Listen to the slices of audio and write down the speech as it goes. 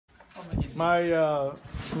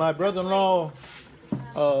my brother-in-law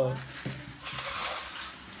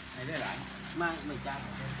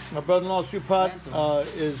my brother-in-law Supat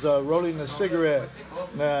is rolling a cigarette.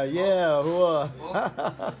 Yeah,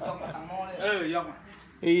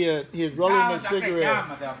 he is rolling a cigarette.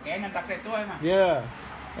 Yeah,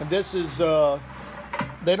 and this is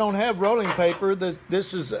they don't have rolling paper.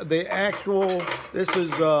 This is the actual. This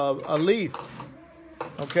is a leaf.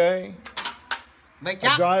 Okay, a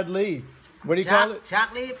dried leaf. What do you call it?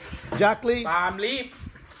 Jack leaf. Jack leaf. Palm leaf.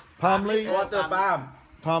 Palm leaf. Water palm.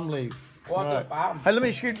 Palm leaf. Water palm. Hey, let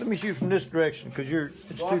me shoot from this direction because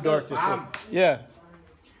it's too dark this way. Yeah.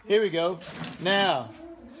 Here we go. Now,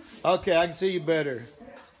 okay, I can see you better.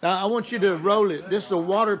 Now I want you to roll it. This is a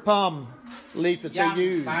water palm leaf that they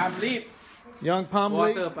use. Palm leaf. Young palm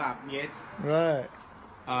leaf. Water palm. Yes. Right.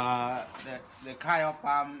 The kind of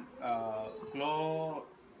palm grow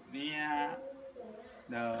near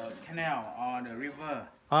the canal or the river.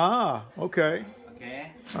 Ah, okay.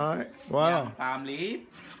 Okay. All right. Wow. Young palm leaf.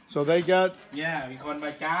 So they got. Yeah, we call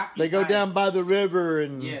Buncharat. They go down by the river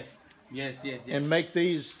and. Yes. And make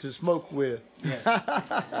these to smoke with. Yes.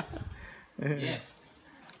 Yes.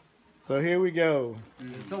 So here we go.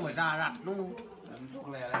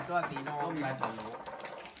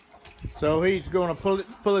 So he's going to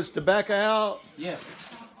pull his tobacco out. Yes.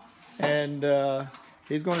 And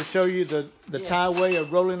he's going to show you the Thai way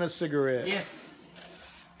of rolling a cigarette. Yes.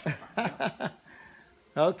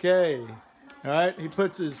 Okay. All right. He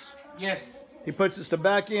puts his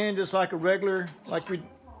tobacco in just like we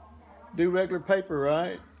do regular paper,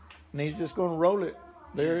 right? And he's just going to roll it.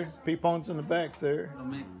 There, peepons in the back there.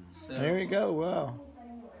 There you go. Wow.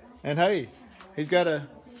 And hey, he's got a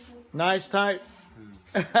nice tight.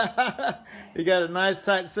 He got a nice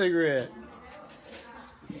tight cigarette.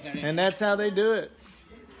 And that's how they do it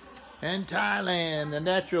in Thailand, the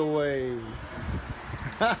natural way.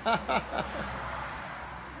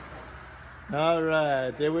 All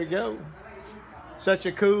right, there we go. Such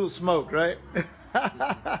a cool smoke, right?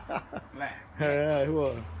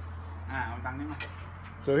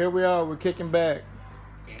 So here we are, we're kicking back.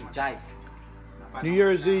 New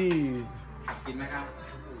Year's Eve.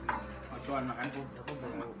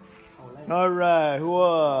 All right,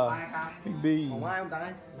 Big B.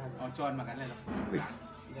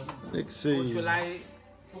 Let's see. Would you like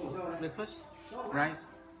breakfast?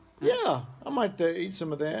 Rice? Yeah, I might eat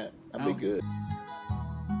some of that. That'd be good.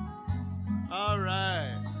 All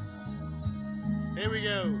right. Here we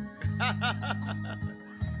go.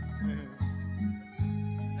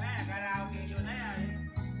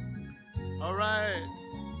 All right.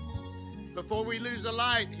 Before we lose the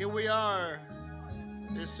light, here we are.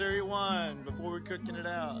 There's Series 1 before we're cooking it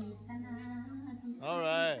out. All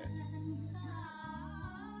right.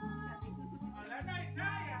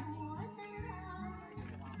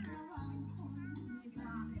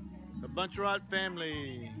 The Buncharat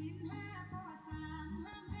family.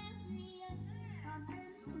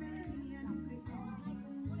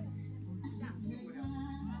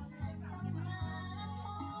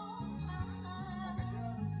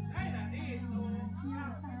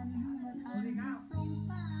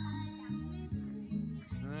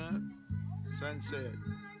 Sunset.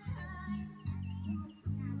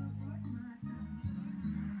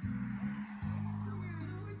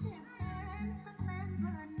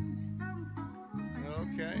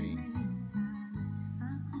 Okay.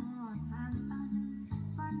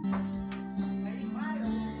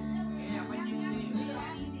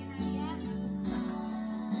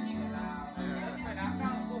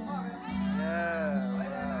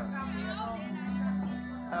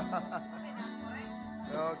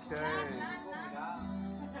 Okay.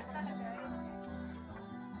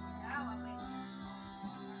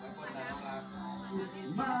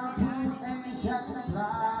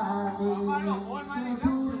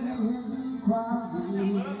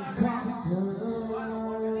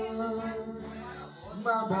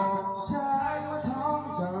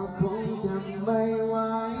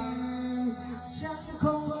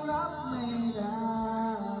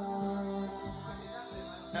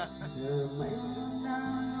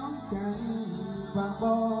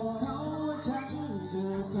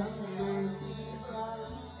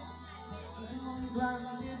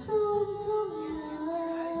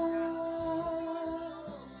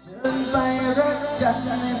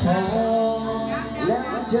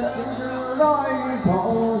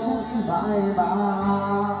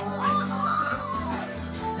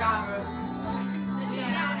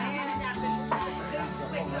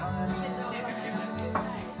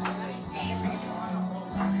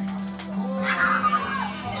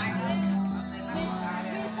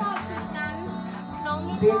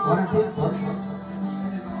 Hãy Yeah.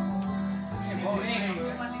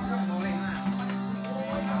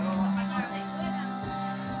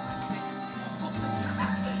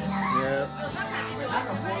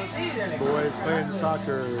 Boys playing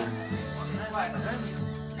soccer.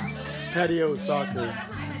 Patio soccer.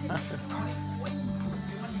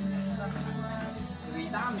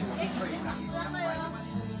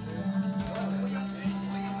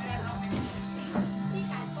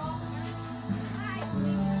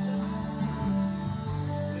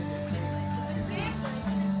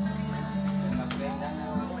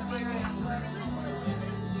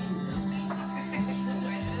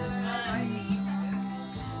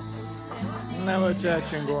 Not much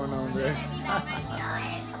action going on there.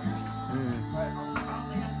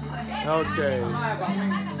 Okay.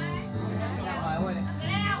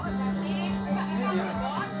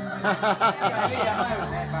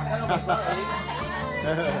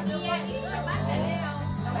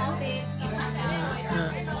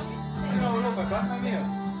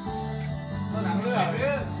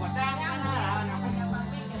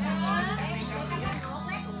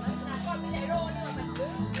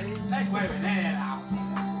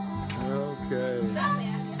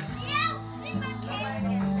 Okay.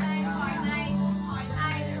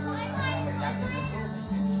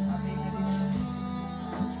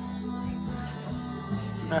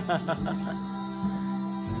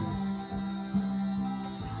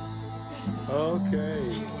 Okay.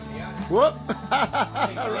 Whoop!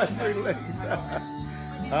 Right through legs.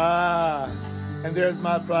 And there's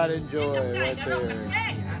my pride and joy right there.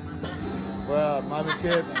 Well, Mom and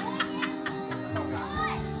Kid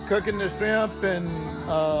cooking the shrimp and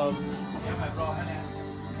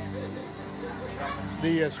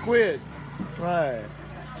the squid, right?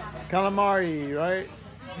 Calamari, right?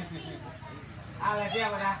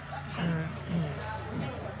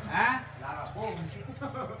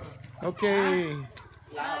 Okay.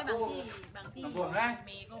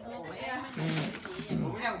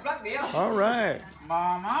 All right.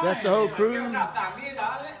 That's the whole crew.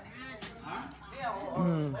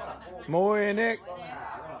 Moy and Nick.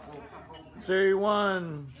 Series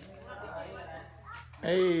 1.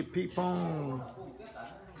 Hey, Peepon.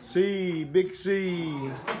 C, Big C.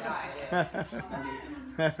 X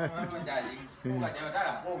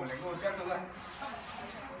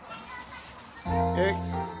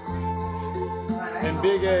and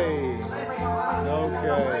Big A.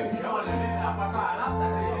 Okay.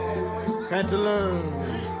 Pantaloon.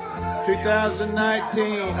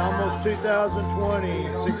 2019, almost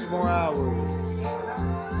 2020. 6 more hours.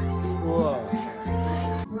 Whoa.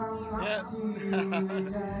 Yep.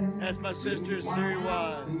 That's my sister's Series 1.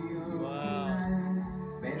 Wow.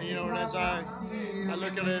 And you know, as I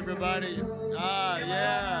look at everybody,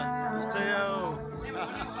 yeah, Teo.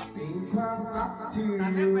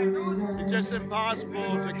 It's just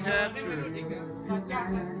impossible to capture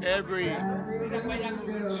every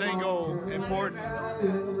single important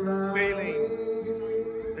feeling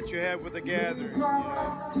that you have with a gathering. You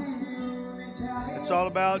know? It's all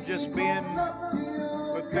about just being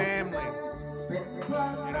with family, you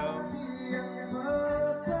know,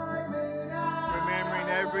 remembering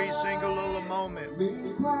every single little moment that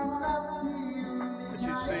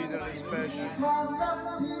you see that is special.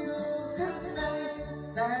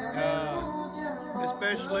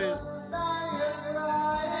 Especially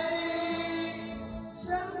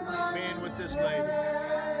being with this lady.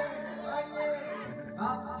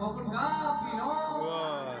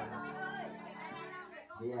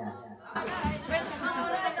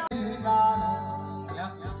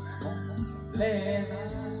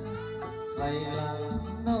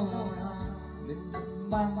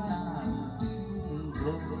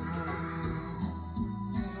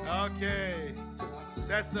 Okay,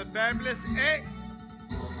 that's the fabulous egg.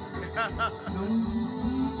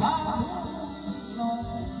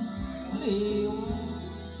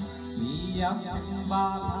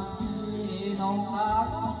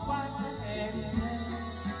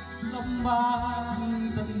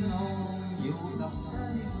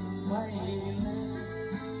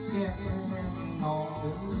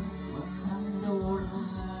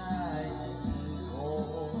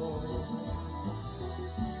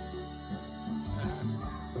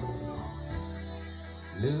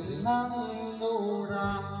 Lương nắng nô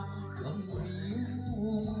ra ngân hiu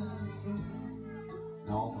nồng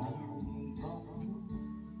nồng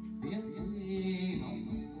tiếng nồng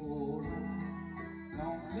cô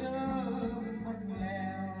nồng nhớ mất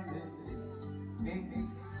leo lên cái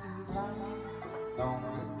lăng nồng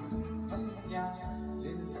phân nhà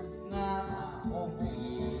lên ngã ôm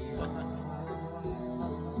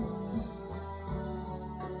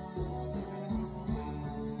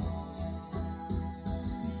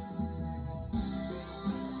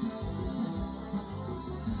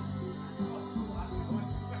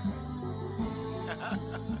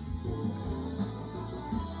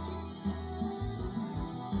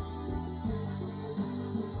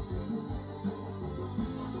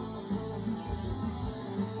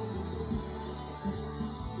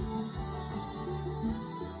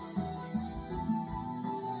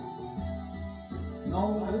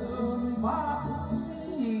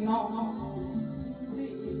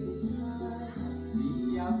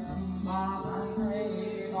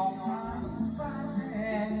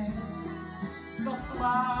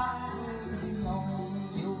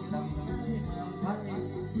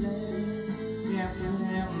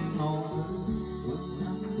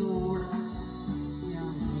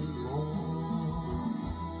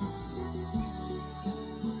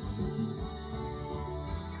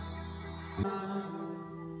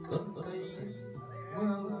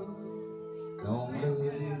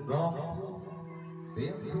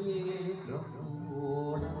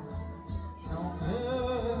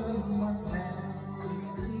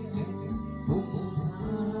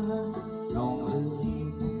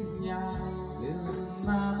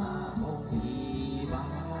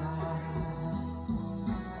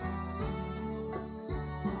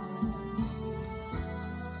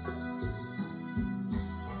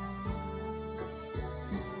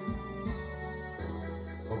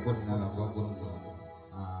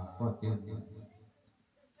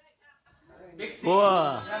ว้า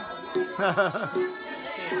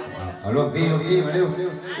เอาลงที่มาเร็ว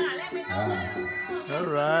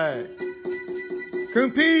alright ครึ่ง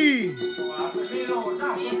พี่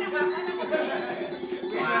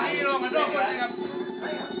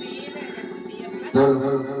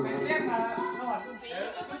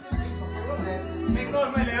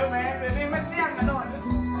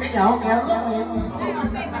cái nhậu kéo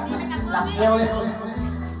đặt keo lên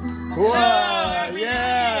wow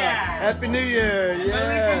yeah Happy New Year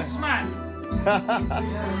yeah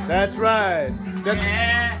that's right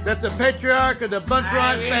that's the patriarch of the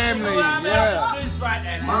Buncharat family yeah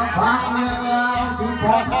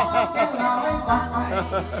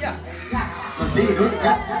đi được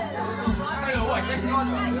chắc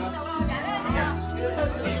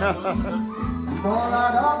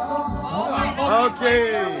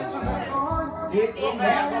okay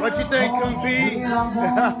what you think Kung P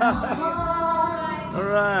all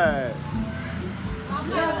right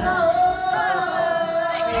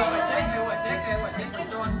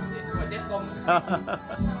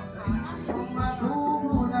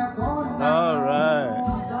all right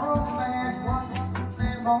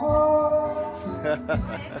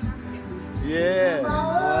yeah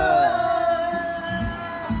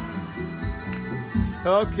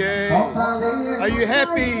okay are you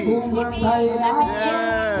happy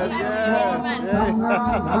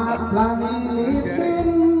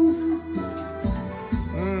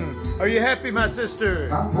Are you happy, my sister?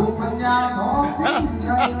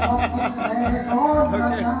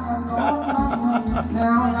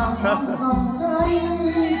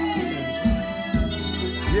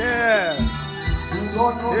 Yeah.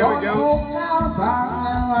 Here we go.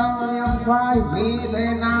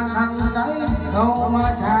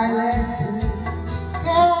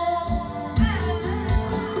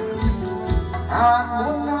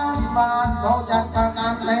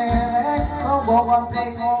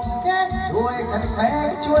ช่วยกันแฝง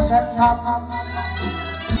ช่วยกันทำ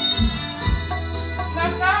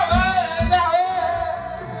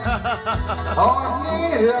ตอนนี้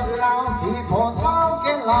เรื่องราวที่พ่อเท้าแก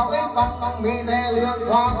เล่าให้ฟังต้องมีแต่เรื่อง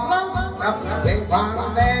ความรักกับเป็นความ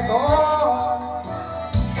แน่โต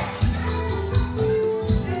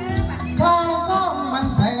ข้าวก็มัน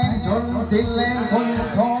แพงจนสิ้นแรงคน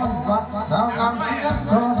ทนวัดสาวงามเสีย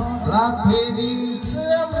ทนหลักเพดีเ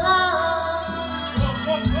สื่อมลา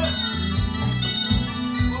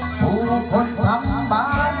ผู้คนทำบ้า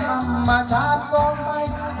นธรรมชาติก็ไม่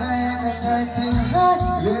ได้ถึงให้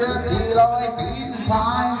เรือที่ลอยปีนควา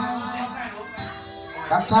ย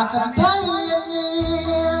กับชาติไทยเย็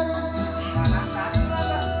น